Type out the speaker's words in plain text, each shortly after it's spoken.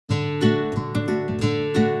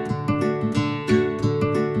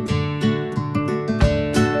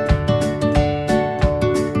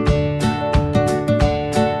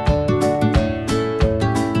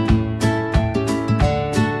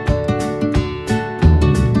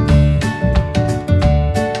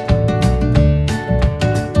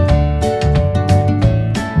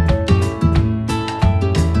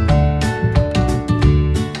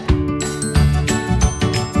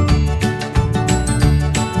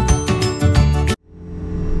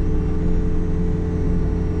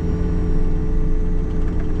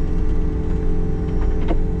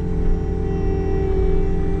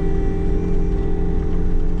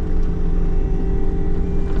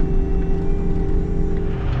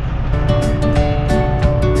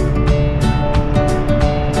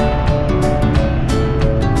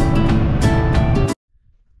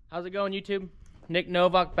it going, YouTube? Nick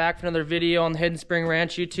Novak back for another video on the Hidden Spring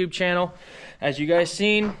Ranch YouTube channel. As you guys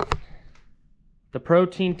seen, the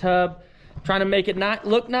protein tub, trying to make it not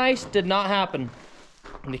look nice, did not happen.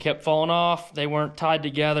 And they kept falling off. They weren't tied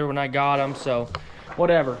together when I got them, so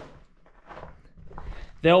whatever.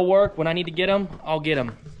 They'll work. When I need to get them, I'll get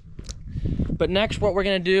them. But next, what we're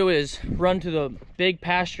gonna do is run to the big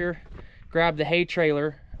pasture, grab the hay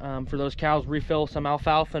trailer for those cows, refill some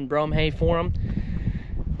alfalfa and brome hay for them.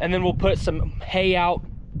 And then we'll put some hay out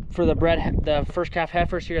for the first calf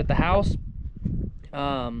heifers here at the house.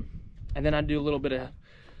 And then I do a little bit of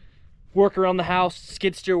work around the house,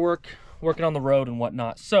 skid steer work, working on the road and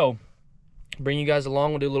whatnot. So bring you guys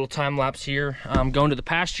along. We'll do a little time lapse here. Going to the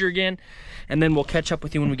pasture again, and then we'll catch up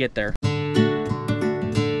with you when we get there.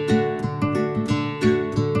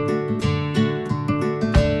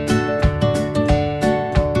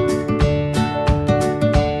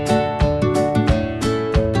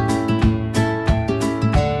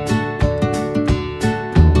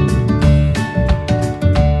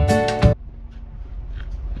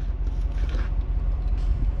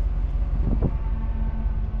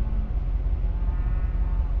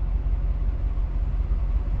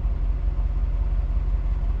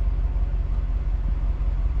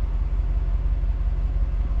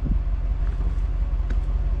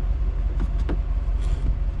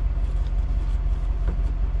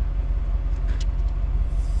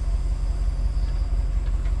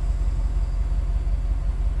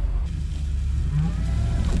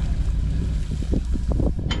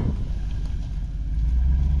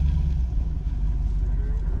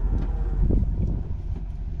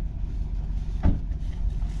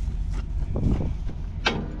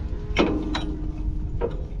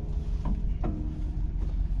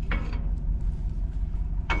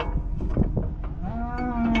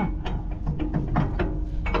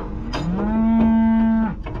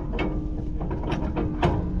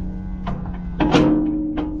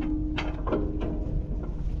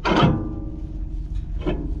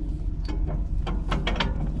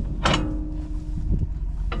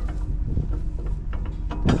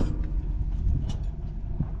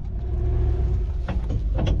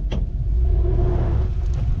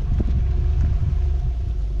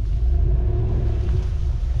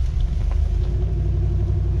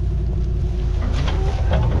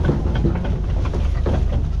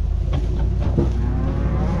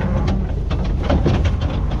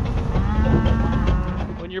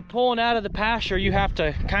 Pulling out of the pasture, you have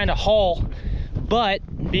to kind of haul butt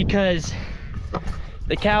because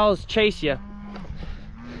the cows chase you.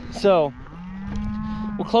 So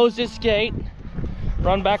we'll close this gate,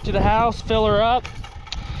 run back to the house, fill her up,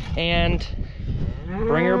 and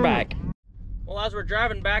bring her back. Well, as we're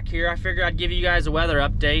driving back here, I figured I'd give you guys a weather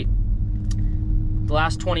update. The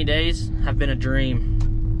last 20 days have been a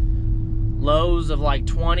dream. Lows of like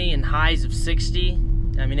 20 and highs of 60.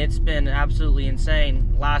 I mean, it's been absolutely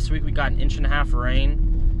insane. Last week we got 1.5 inches of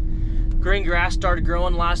rain. Green grass started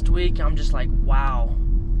growing last week. I'm just like, wow.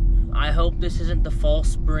 I hope this isn't the fall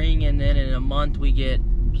spring and then in a month we get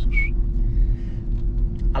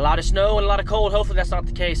a lot of snow and a lot of cold. Hopefully that's not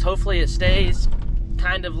the case. Hopefully it stays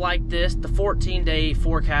kind of like this. The 14-day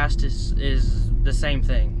forecast is the same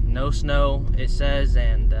thing. No snow, it says,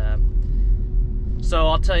 and so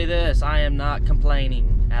I'll tell you this, I am not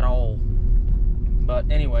complaining at all. But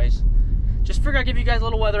anyways, just figured I'd give you guys a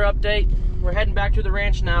little weather update. We're heading back to the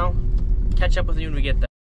ranch now. Catch up with you when we get there.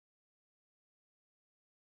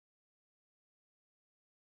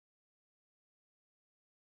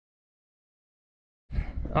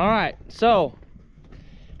 All right, so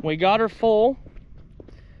we got her full.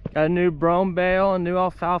 Got a new brome bale, a new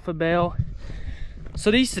alfalfa bale.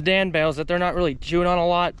 So these sedan bales that they're not really chewing on a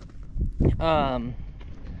lot,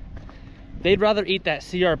 they'd rather eat that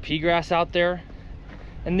CRP grass out there.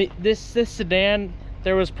 And this sedan,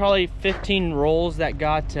 there was probably 15 rolls that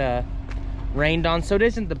got rained on, so it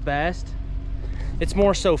isn't the best. It's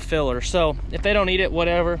more so filler. So if they don't eat it,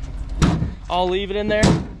 whatever, I'll leave it in there,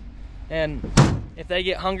 and if they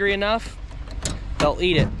get hungry enough, they'll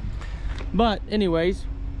eat it. But anyways,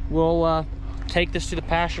 we'll take this to the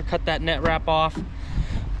pasture, cut that net wrap off,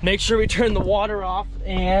 make sure we turn the water off,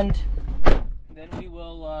 and then we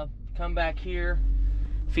will come back here,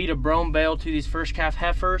 feed a brome bale to these first calf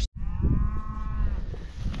heifers.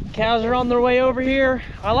 Cows are on their way over here.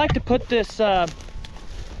 I like to put this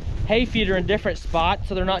hay feeder in different spots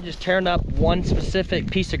so they're not just tearing up one specific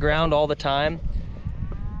piece of ground all the time.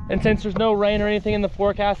 And since there's no rain or anything in the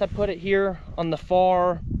forecast, I put it here on the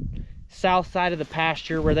far south side of the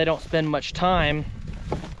pasture where they don't spend much time.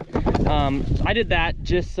 I did that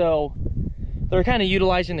just so they're kind of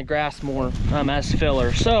utilizing the grass more as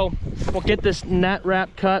filler. So we'll get this net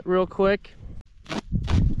wrap cut real quick.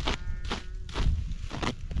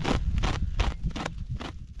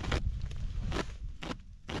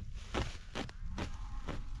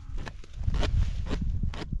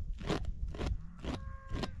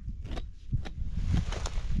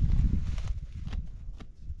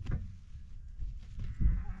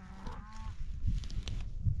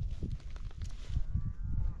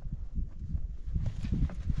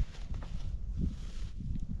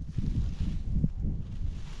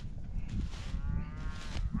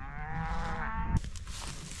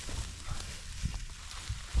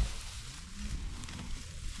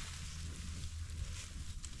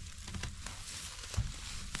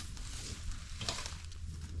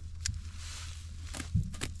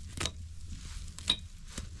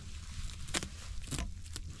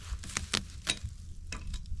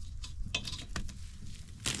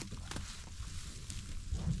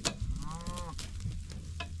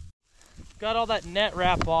 Got all that net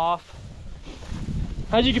wrap off.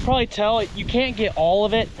 As you can probably tell, you can't get all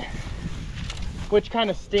of it, which kind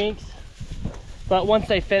of stinks. But once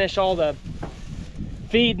they finish all the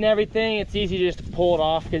feed and everything, it's easy just to pull it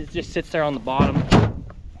off because it just sits there on the bottom.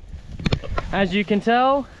 As you can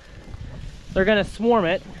tell, they're gonna swarm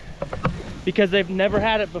it because they've never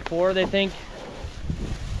had it before. They think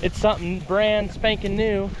it's something brand spanking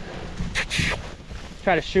new.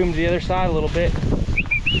 Try to shoo them to the other side a little bit.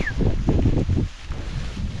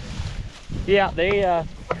 Yeah, they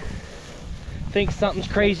think something's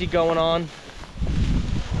crazy going on.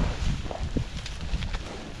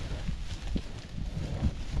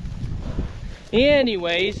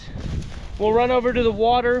 Anyways, we'll run over to the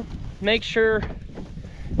water, make sure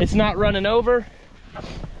it's not running over,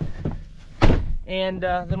 and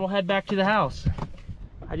then we'll head back to the house.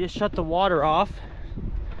 I just shut the water off.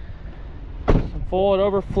 I'm full, it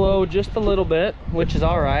overflowed just a little bit, which is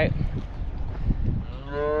all right.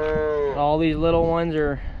 All these little ones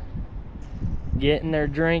are getting their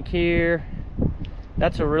drink here.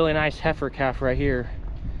 That's a really nice heifer calf right here.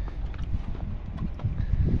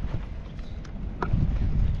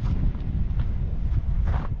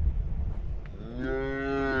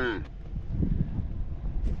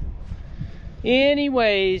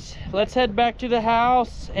 Anyways, let's head back to the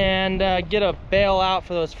house and get a bail out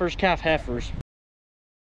for those first calf heifers.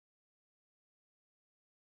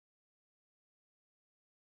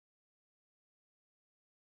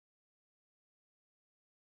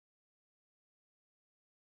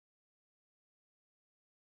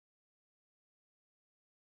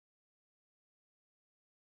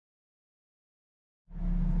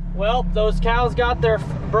 Well, those cows got their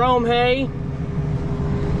brome hay.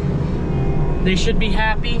 They should be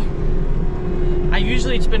happy. I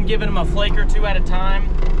usually just been giving them a flake or two at a time,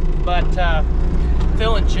 but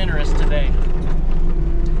feeling generous today.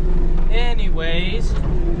 Anyways,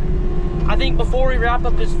 I think before we wrap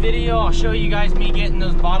up this video, I'll show you guys me getting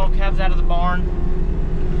those bottle calves out of the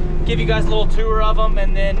barn. Give you guys a little tour of them,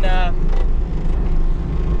 and then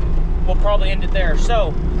we'll probably end it there.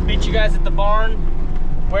 So, meet you guys at the barn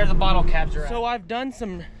where the bottle calves are at. So I've done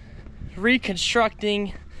some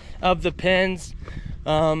reconstructing of the pens.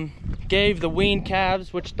 Gave the weaned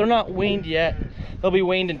calves, which they're not weaned yet, they'll be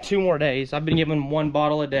weaned in 2 more days. I've been giving them 1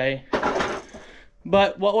 bottle a day.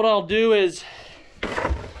 But what I'll do is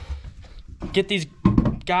get these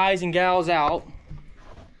guys and gals out,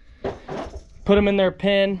 put them in their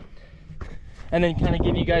pen, and then kind of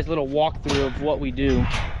give you guys a little walkthrough of what we do.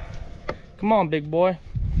 Come on, big boy.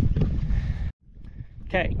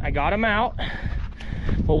 Okay, I got him out.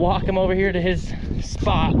 We'll walk him over here to his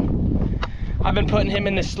spot. I've been putting him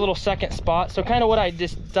in this little second spot. So kind of what I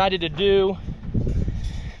decided to do,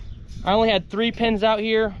 I only had 3 pens out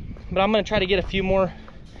here, but I'm gonna try to get a few more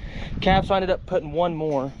calves, so I ended up putting 1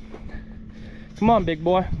 more. Come on, big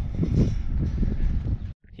boy.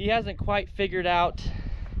 He hasn't quite figured out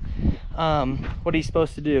what he's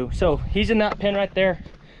supposed to do. So he's in that pen right there.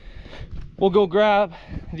 We'll go grab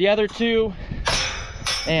the other 2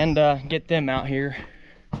 and get them out here.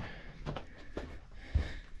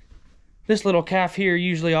 This little calf here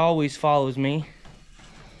usually always follows me.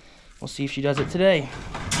 We'll see if she does it today.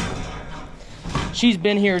 She's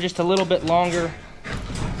been here just a little bit longer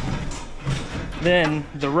than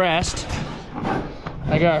the rest.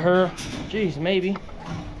 I got her, geez, maybe.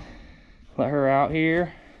 Let her out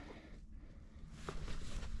here.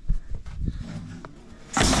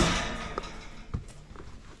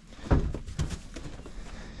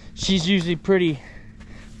 She's usually pretty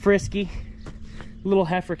frisky. Little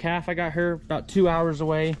heifer calf. I got her about 2 hours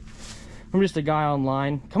away. I'm just a guy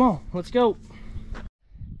online. Come on, let's go.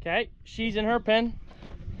 Okay, she's in her pen.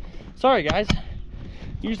 Sorry guys,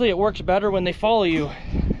 usually it works better when they follow you.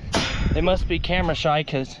 They must be camera shy,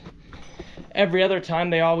 because every other time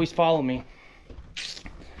they always follow me.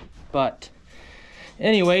 But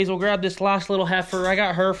anyways, we'll grab this last little heifer. I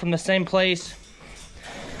got her from the same place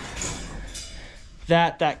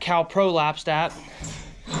that cow prolapsed at.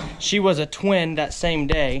 She was a twin that same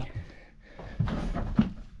day,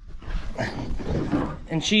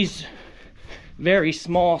 and she's very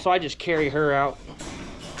small, so I just carry her out.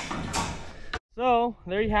 So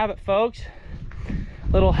there you have it, folks.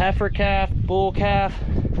 Little heifer calf, bull calf,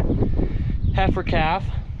 heifer calf.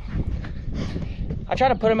 I try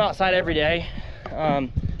to put them outside every day.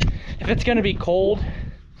 If it's gonna be cold,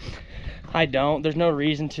 I don't. There's no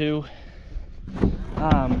reason to.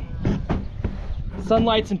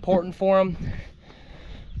 Sunlight's important for them,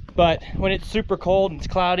 but when it's super cold and it's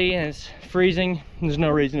cloudy and it's freezing, there's no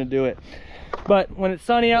reason to do it. But when it's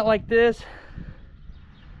sunny out like this,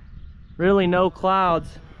 really no clouds,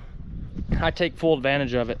 I take full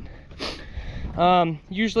advantage of it.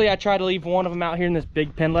 Usually I try to leave one of them out here in this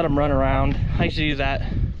big pen, let them run around. I used to do that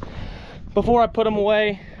before I put them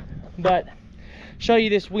away. But show you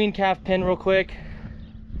this wean calf pen real quick.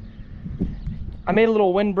 I made a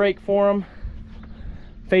little windbreak for them,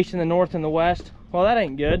 facing the north and the west. Well, that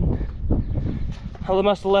ain't good. I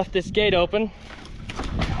must have left this gate open.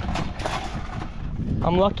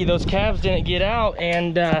 I'm lucky those calves didn't get out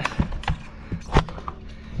and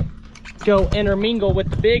go intermingle with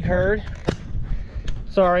the big herd.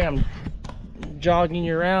 Sorry, I'm jogging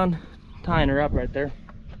you around, tying her up right there.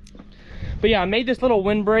 But yeah, I made this little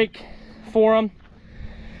windbreak for them,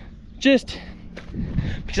 just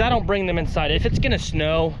because I don't bring them inside. If it's gonna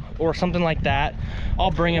snow or something like that, I'll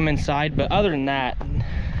bring them inside. But other than that,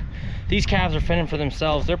 these calves are fending for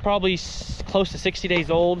themselves. They're probably close to 60 days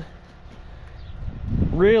old.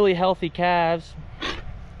 Really healthy calves.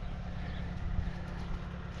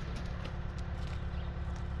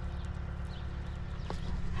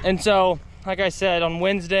 And so, like I said, on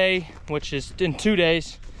Wednesday, which is in 2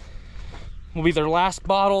 days, will be their last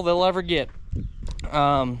bottle they'll ever get.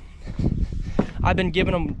 I've been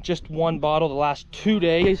giving them just one bottle the last 2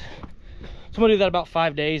 days. So I'm gonna do that about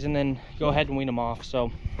 5 days and then go ahead and wean them off.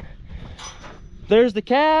 So there's the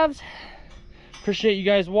calves. Appreciate you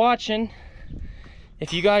guys watching.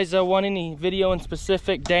 If you guys want any video in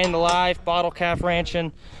specific, day in the life, bottle calf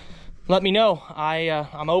ranching, let me know.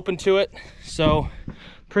 I'm open to it. So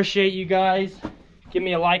appreciate you guys. Give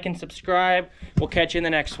me a like and subscribe. We'll catch you in the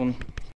next one.